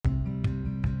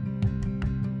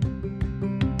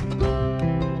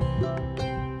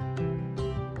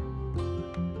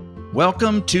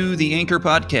Welcome to the Anchor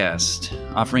Podcast,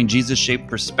 offering Jesus-shaped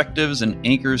perspectives and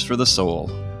anchors for the soul.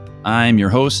 I'm your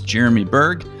host, Jeremy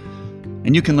Berg,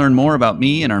 and you can learn more about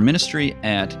me and our ministry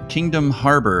at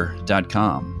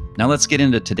kingdomharbor.com. Now let's get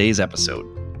into today's episode.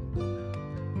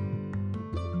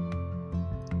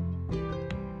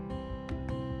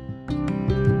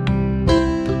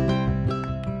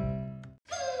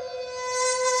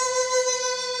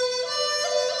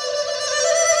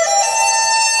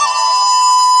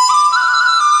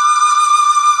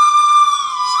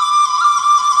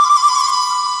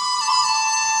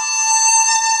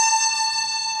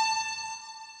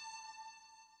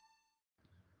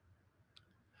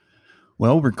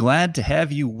 Well, we're glad to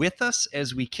have you with us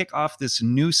as we kick off this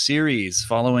new series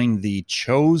following the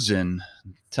Chosen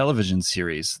television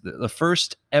series, the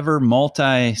first ever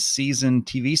multi-season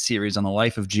TV series on the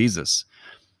life of Jesus.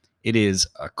 It is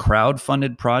a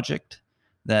crowd-funded project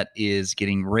that is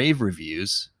getting rave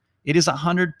reviews. It is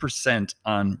 100%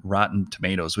 on Rotten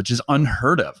Tomatoes, which is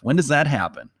unheard of. When does that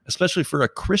happen? Especially for a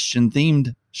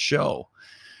Christian-themed show.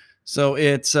 So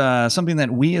it's something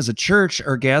that we as a church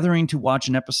are gathering to watch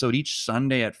an episode each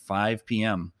Sunday at 5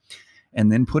 p.m.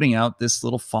 and then putting out this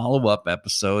little follow-up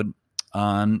episode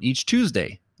on each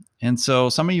Tuesday. And so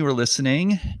some of you are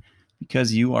listening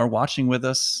because you are watching with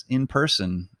us in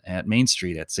person at Main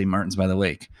Street at St. Martin's by the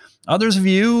Lake. Others of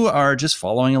you are just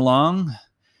following along.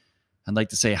 I'd like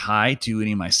to say hi to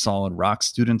any of my Solid Rock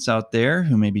students out there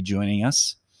who may be joining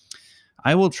us.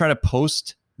 I will try to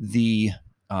post the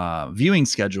viewing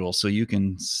schedule so you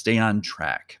can stay on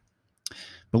track.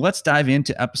 But let's dive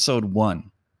into episode 1.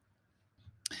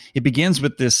 It begins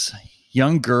with this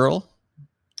young girl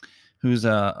who's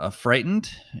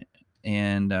frightened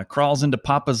and crawls into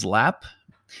Papa's lap.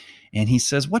 And he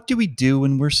says, "What do we do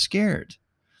when we're scared?"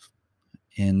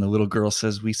 And the little girl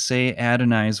says, "We say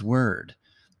Adonai's word."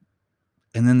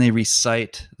 And then they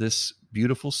recite this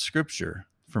beautiful scripture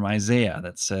from Isaiah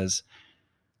that says,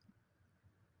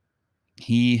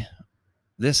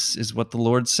 This is what the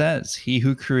Lord says, "He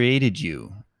who created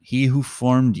you, he who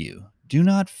formed you, do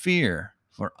not fear,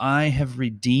 for I have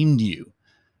redeemed you.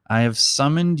 I have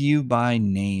summoned you by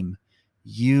name.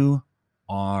 You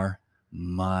are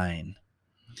mine."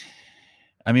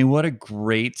 I mean, what a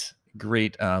great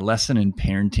lesson in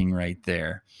parenting right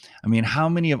there. I mean, how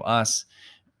many of us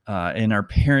in our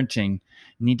parenting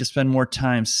need to spend more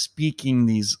time speaking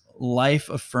these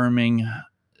life-affirming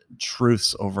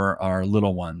truths over our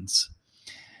little ones?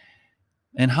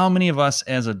 And how many of us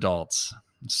as adults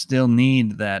still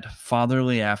need that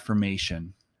fatherly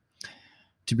affirmation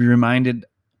to be reminded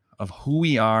of who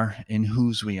we are and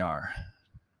whose we are?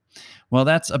 Well,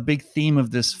 that's a big theme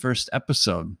of this first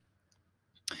episode.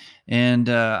 And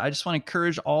I just want to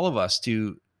encourage all of us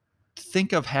to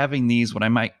think of having these, what I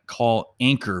might call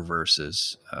anchor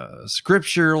verses,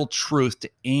 scriptural truth to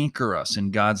anchor us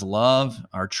in God's love,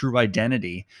 our true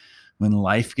identity, when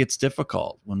life gets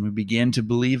difficult, when we begin to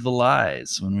believe the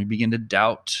lies, when we begin to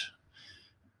doubt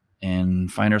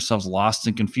and find ourselves lost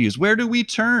and confused. Where do we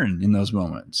turn in those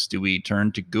moments? Do we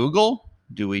turn to Google?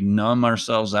 Do we numb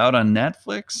ourselves out on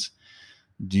Netflix?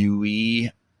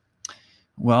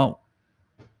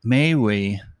 May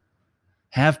we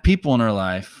have people in our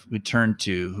life we turn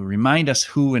to who remind us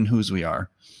who and whose we are.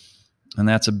 And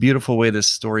that's a beautiful way this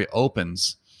story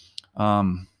opens.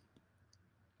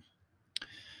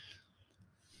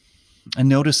 I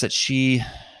noticed that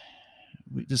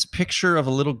this picture of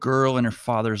a little girl in her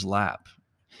father's lap.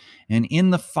 And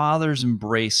in the father's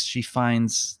embrace, she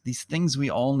finds these things we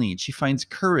all need. She finds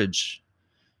courage.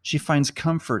 She finds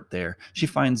comfort there. She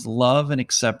finds love and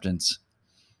acceptance.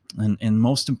 And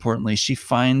most importantly, she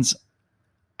finds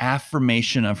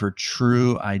affirmation of her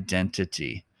true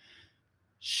identity.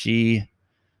 She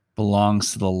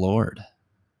belongs to the Lord.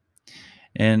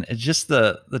 And it's just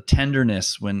the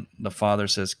tenderness when the father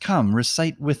says, "Come,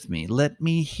 recite with me. Let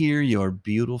me hear your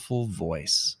beautiful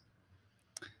voice."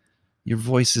 Your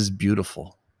voice is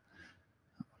beautiful.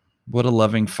 What a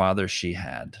loving father she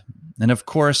had. And of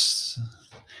course,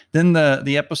 then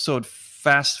the episode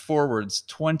fast forwards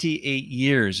 28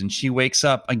 years, and she wakes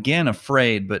up again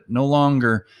afraid, but no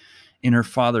longer in her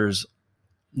father's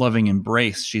loving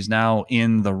embrace. She's now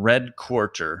in the Red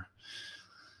Quarter,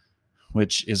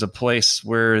 which is a place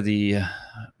where the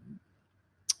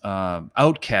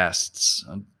outcasts,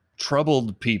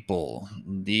 troubled people,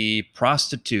 the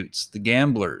prostitutes, the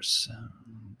gamblers,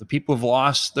 the people who've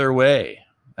lost their way,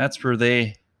 that's where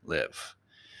they live.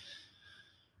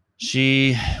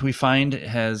 She, we find,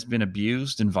 has been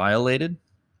abused and violated.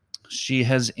 She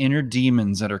has inner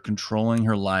demons that are controlling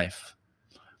her life.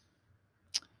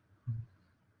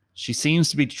 She seems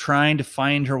to be trying to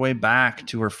find her way back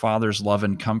to her father's love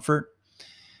and comfort,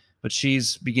 but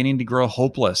she's beginning to grow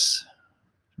hopeless,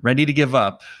 ready to give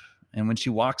up. And when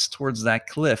she walks towards that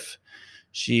cliff,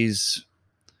 she's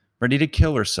ready to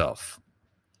kill herself.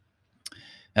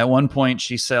 At one point,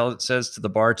 she says to the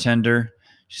bartender,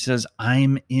 she says,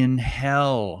 "I'm in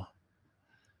hell,"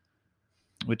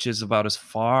 which is about as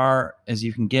far as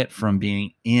you can get from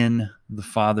being in the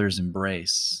Father's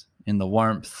embrace, in the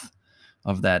warmth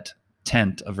of that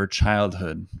tent of her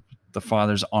childhood, the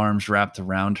Father's arms wrapped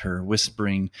around her,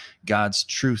 whispering God's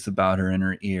truth about her in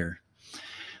her ear.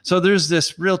 So there's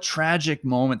this real tragic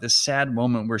moment, this sad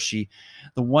moment where the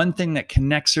one thing that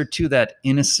connects her to that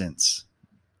innocence,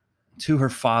 to her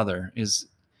father, is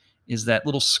that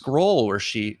little scroll where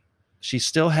she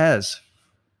still has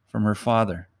from her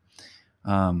father.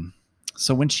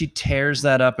 So when she tears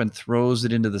that up and throws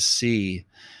it into the sea,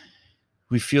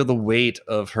 we feel the weight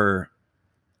of her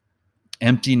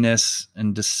emptiness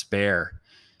and despair,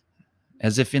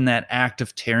 as if in that act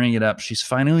of tearing it up, she's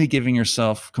finally giving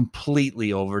herself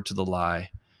completely over to the lie,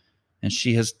 and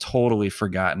she has totally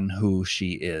forgotten who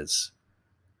she is.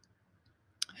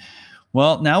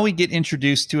 Well, now we get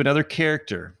introduced to another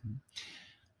character,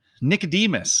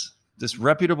 Nicodemus, this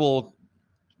reputable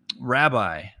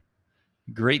rabbi,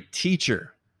 great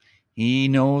teacher. He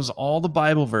knows all the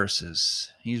Bible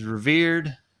verses. He's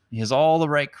revered. He has all the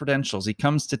right credentials. He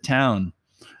comes to town,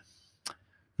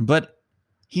 but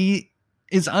he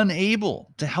is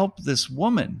unable to help this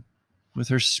woman with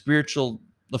her spiritual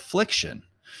affliction.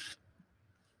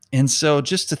 And so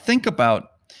just to think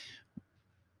about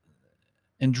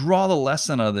and draw the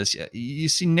lesson out of this, you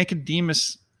see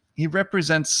Nicodemus, he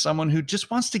represents someone who just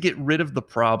wants to get rid of the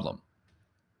problem.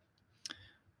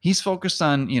 He's focused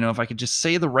on, if I could just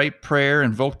say the right prayer,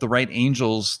 invoke the right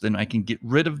angels, then I can get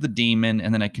rid of the demon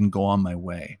and then I can go on my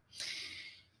way.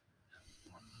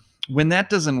 When that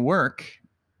doesn't work,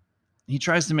 he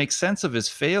tries to make sense of his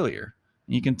failure.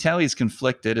 You can tell he's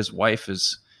conflicted. His wife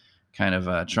is kind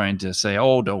of trying to say,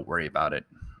 "Oh, don't worry about it."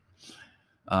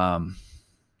 But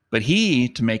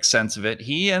to make sense of it,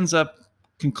 he ends up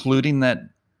concluding that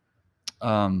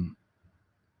the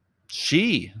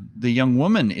young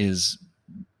woman, is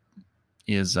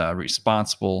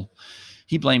responsible.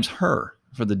 He blames her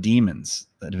for the demons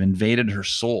that have invaded her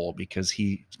soul, because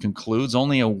he concludes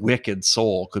only a wicked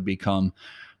soul could become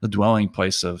the dwelling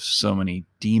place of so many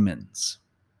demons.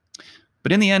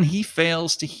 But in the end, he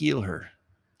fails to heal her,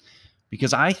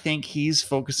 because I think he's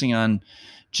focusing on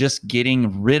just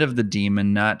getting rid of the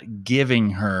demon, not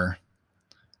giving her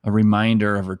a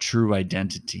reminder of her true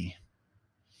identity.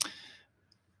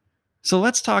 So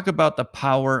let's talk about the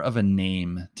power of a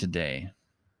name today.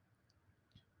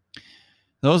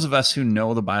 Those of us who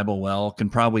know the Bible well can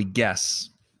probably guess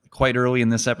quite early in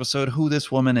this episode who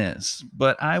this woman is,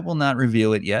 but I will not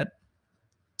reveal it yet.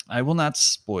 I will not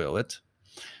spoil it.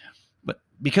 But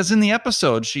because in the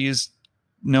episode, she is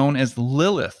known as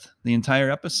Lilith the entire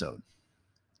episode.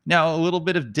 Now, a little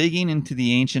bit of digging into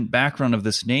the ancient background of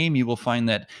this name, you will find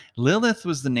that Lilith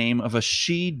was the name of a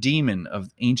she-demon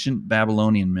of ancient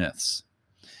Babylonian myths.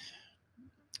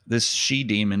 This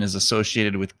she-demon is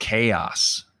associated with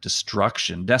chaos,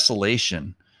 destruction,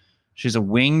 desolation. She's a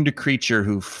winged creature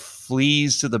who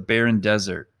flees to the barren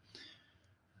desert.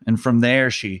 And from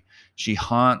there, she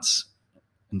haunts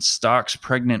and stalks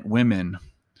pregnant women.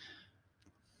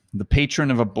 The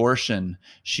patron of abortion,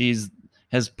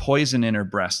 has poison in her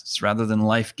breasts rather than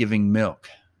life-giving milk.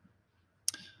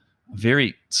 A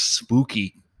very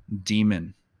spooky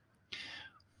demon.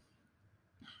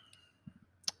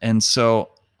 And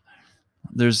so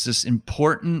there's this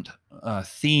important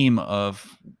theme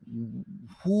of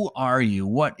who are you?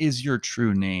 What is your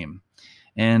true name?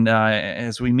 And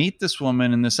as we meet this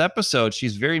woman in this episode,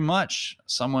 she's very much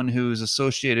someone who's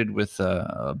associated with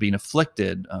being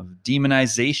afflicted, of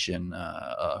demonization.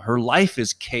 Her life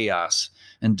is chaos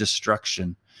and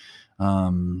destruction.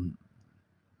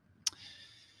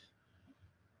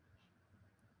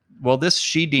 Well, this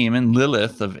she-demon,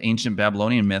 Lilith of ancient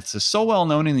Babylonian myths, is so well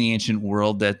known in the ancient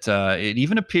world that it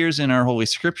even appears in our Holy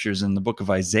Scriptures in the book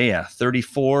of Isaiah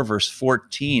 34, verse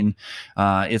 14.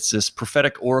 It's this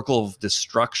prophetic oracle of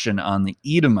destruction on the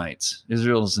Edomites,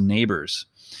 Israel's neighbors.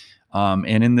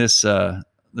 And in this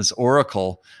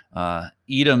oracle,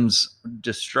 Edom's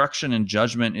destruction and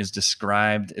judgment is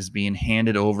described as being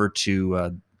handed over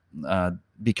to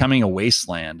becoming a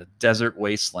wasteland, a desert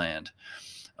wasteland.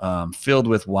 Filled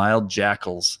with wild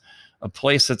jackals, a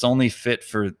place that's only fit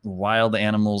for wild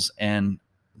animals, and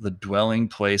the dwelling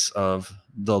place of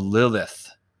the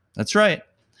Lilith. That's right,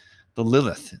 the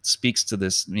Lilith. It speaks to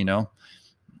this,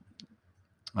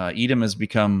 Edom has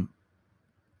become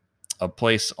a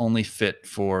place only fit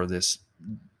for this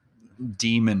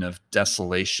demon of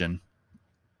desolation.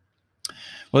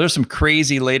 Well, there's some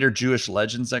crazy later Jewish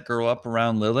legends that grow up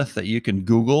around Lilith that you can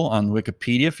Google on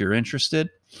Wikipedia if you're interested.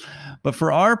 But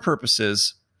for our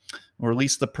purposes, or at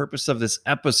least the purpose of this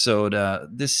episode,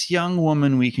 this young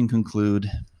woman, we can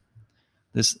conclude,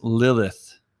 this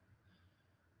Lilith,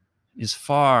 is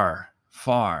far,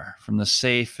 far from the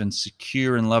safe and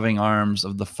secure and loving arms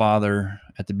of the Father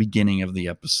at the beginning of the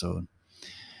episode.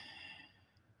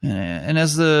 And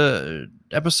as the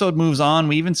episode moves on,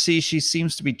 we even see she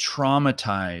seems to be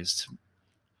traumatized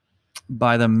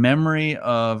by the memory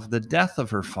of the death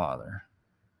of her father,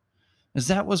 as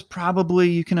that was probably,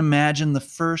 you can imagine, the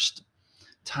first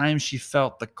time she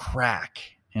felt the crack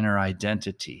in her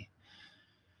identity.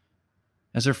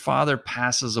 As her father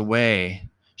passes away,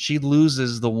 she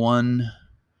loses the one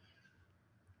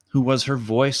who was her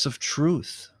voice of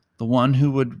truth, the one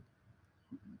who would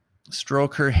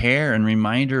stroke her hair and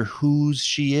remind her whose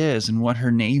she is and what her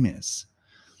name is,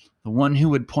 the one who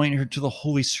would point her to the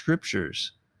Holy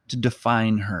Scriptures to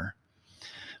define her.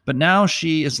 But now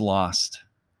she is lost.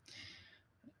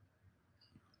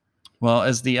 Well,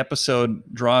 as the episode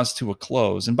draws to a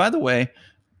close, and by the way,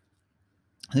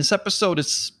 this episode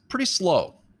is pretty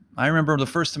slow. I remember the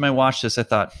first time I watched this, I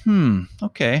thought,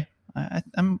 okay,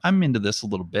 I'm into this a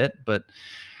little bit, but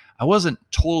I wasn't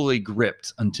totally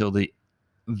gripped until the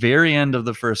very end of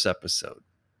the first episode.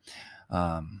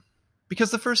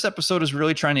 Because the first episode is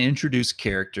really trying to introduce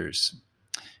characters.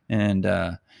 And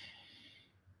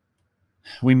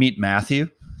we meet Matthew,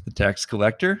 the tax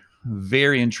collector,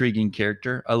 very intriguing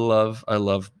character. I love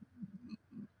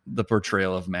the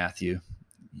portrayal of Matthew.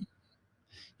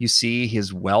 You see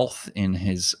his wealth in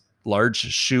his large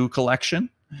shoe collection.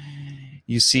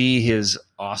 You see his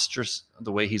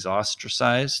the way he's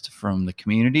ostracized from the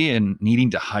community and needing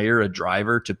to hire a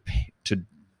driver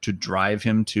to drive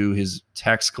him to his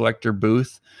tax collector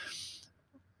booth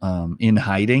in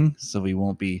hiding, so he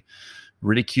won't be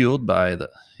ridiculed by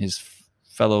his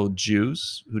fellow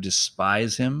Jews who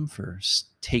despise him for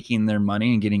taking their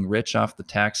money and getting rich off the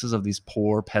taxes of these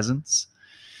poor peasants.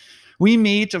 We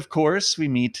meet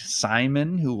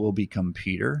Simon, who will become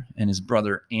Peter, and his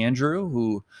brother Andrew,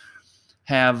 who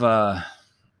have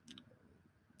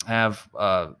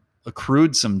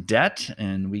accrued some debt,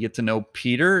 and we get to know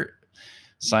Peter.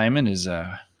 Simon is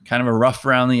kind of a rough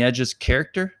around the edges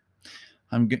character.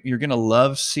 You're going to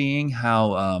love seeing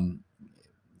how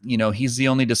he's the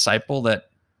only disciple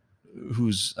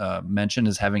who's mentioned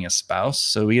as having a spouse.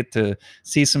 So we get to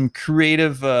see some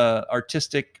creative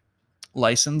artistic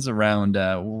license around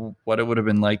what it would have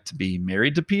been like to be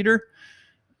married to Peter,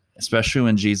 especially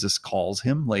when Jesus calls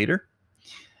him later.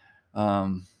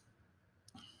 But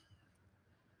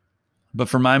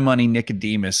for my money,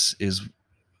 Nicodemus is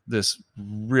this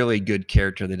really good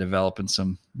character they develop in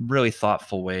some really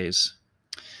thoughtful ways.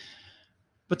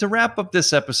 But to wrap up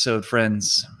this episode,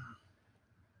 friends,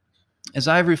 as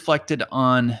I've reflected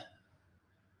on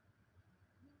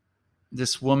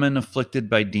this woman afflicted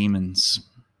by demons,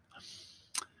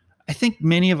 I think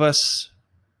many of us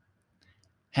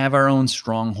have our own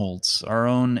strongholds, our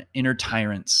own inner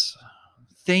tyrants,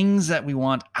 things that we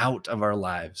want out of our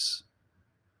lives.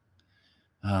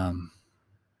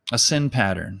 A sin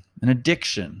pattern, an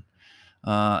addiction,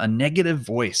 a negative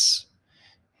voice,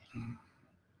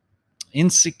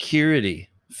 insecurity,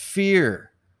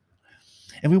 fear.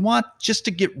 And we want just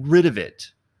to get rid of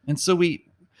it. And so we,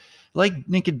 like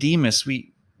Nicodemus,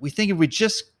 we think if we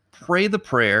just pray the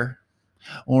prayer,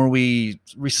 or we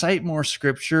recite more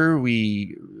scripture,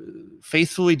 we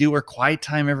faithfully do our quiet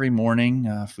time every morning,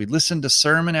 if we listen to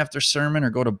sermon after sermon or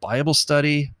go to Bible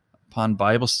study upon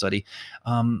Bible study,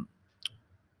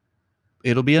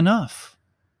 it'll be enough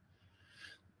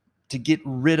to get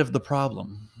rid of the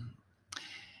problem.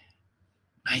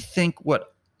 I think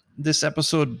what this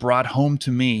episode brought home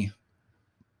to me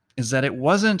is that it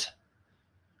wasn't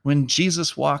when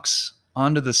Jesus walks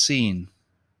onto the scene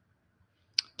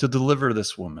to deliver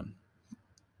this woman.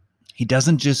 He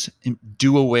doesn't just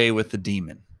do away with the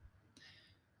demon.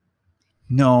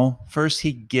 No, first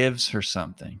he gives her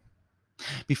something.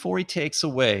 Before he takes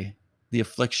away the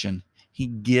affliction, he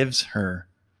gives her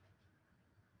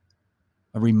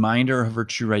a reminder of her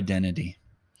true identity.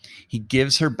 He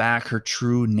gives her back her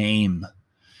true name,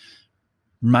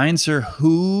 reminds her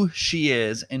who she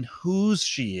is and whose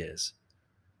she is.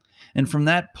 And from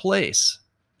that place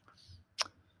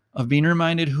of being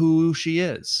reminded who she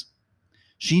is,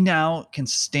 she now can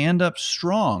stand up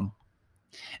strong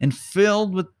and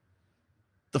filled with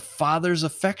the Father's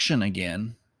affection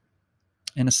again,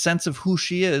 and a sense of who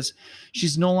she is,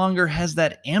 she's no longer has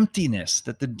that emptiness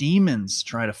that the demons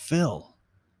try to fill.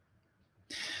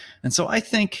 And so I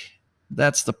think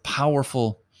that's the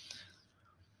powerful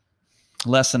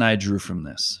lesson I drew from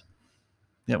this.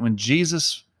 That when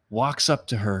Jesus walks up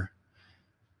to her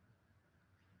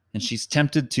and she's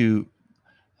tempted to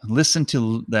listen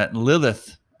to that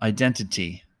Lilith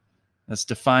identity that's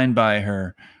defined by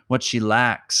her, what she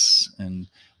lacks and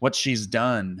what she's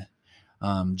done,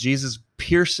 Jesus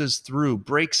pierces through,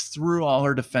 breaks through all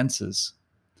her defenses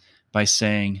by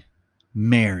saying,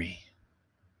 Mary,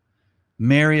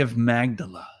 Mary of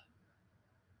Magdala.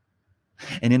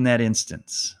 And in that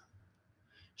instance,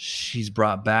 she's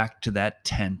brought back to that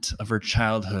tent of her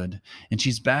childhood, and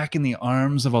she's back in the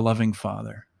arms of a loving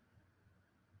Father.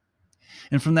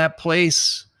 And from that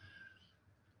place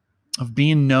of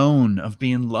being known, of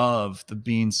being loved, of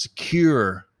being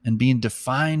secure, and being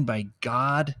defined by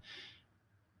God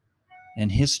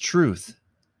and His truth,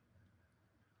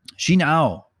 she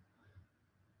now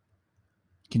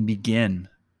can begin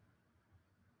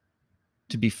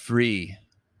to be free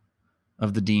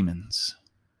of the demons.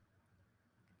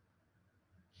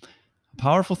 A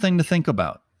powerful thing to think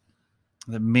about,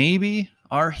 that maybe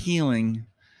our healing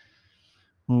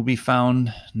will be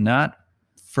found not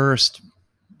first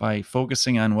by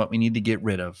focusing on what we need to get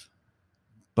rid of,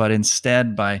 but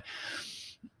instead by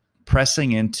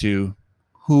pressing into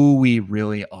who we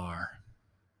really are.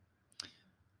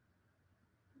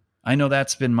 I know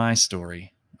that's been my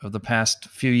story of the past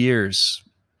few years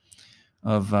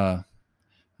of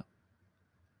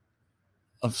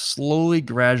slowly,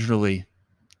 gradually,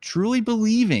 truly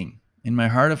believing in my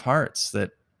heart of hearts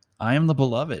that I am the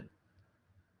beloved.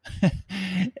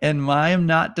 And I am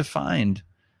not defined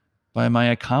by my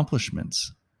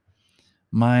accomplishments.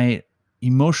 My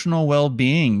emotional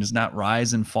well-being does not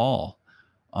rise and fall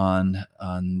on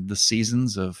the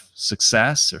seasons of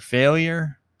success or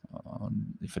failure,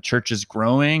 if a church is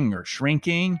growing or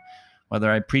shrinking, whether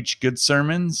I preach good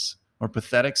sermons or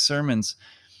pathetic sermons.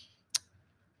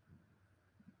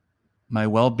 My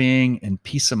well-being and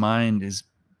peace of mind is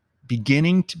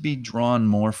beginning to be drawn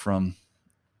more from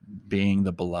being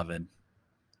the beloved.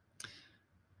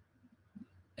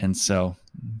 And so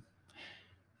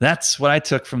that's what I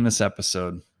took from this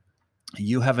episode.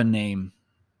 You have a name,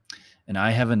 and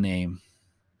I have a name.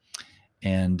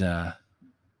 And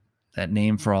that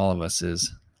name for all of us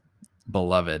is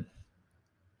beloved.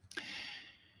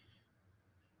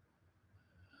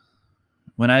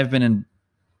 When I've been in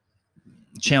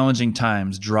challenging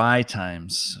times, dry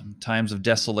times, times of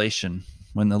desolation,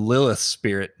 when the Lilith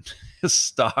spirit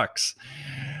stalks,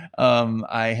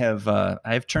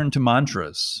 I've turned to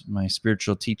mantras. My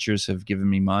spiritual teachers have given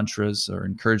me mantras or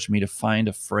encouraged me to find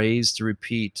a phrase to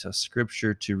repeat, a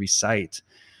scripture to recite,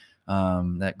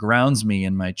 that grounds me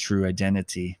in my true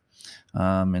identity.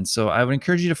 And so I would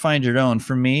encourage you to find your own.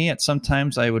 For me, at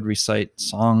sometimes I would recite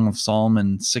Song of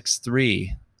Solomon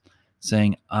 6:3,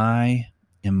 saying, I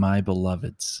am my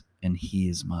beloved's and he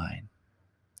is mine.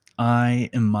 I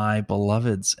am my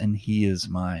beloved's and he is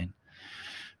mine.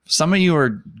 Some of you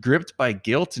are gripped by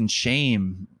guilt and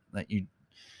shame that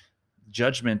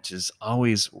judgment is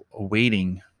always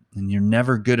awaiting and you're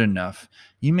never good enough.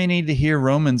 You may need to hear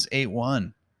Romans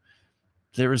 8:1.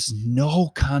 There is no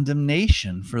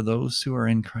condemnation for those who are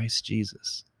in Christ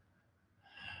Jesus.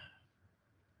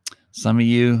 Some of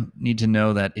you need to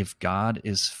know that if God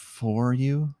is for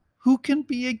you, who can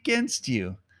be against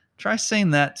you? Try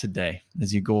saying that today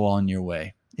as you go on your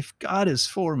way. If God is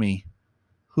for me,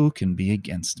 who can be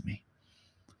against me?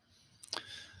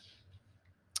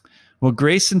 Well,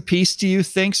 grace and peace to you.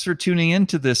 Thanks for tuning in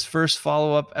to this first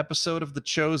follow-up episode of The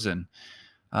Chosen.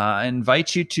 I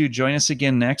invite you to join us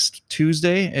again next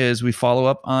Tuesday as we follow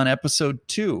up on episode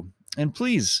 2. And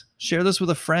please share this with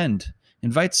a friend.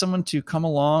 Invite someone to come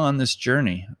along on this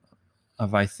journey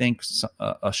of, I think,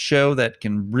 a show that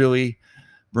can really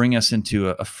bring us into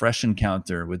a fresh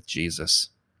encounter with Jesus.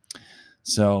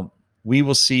 So we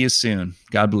will see you soon.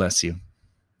 God bless you.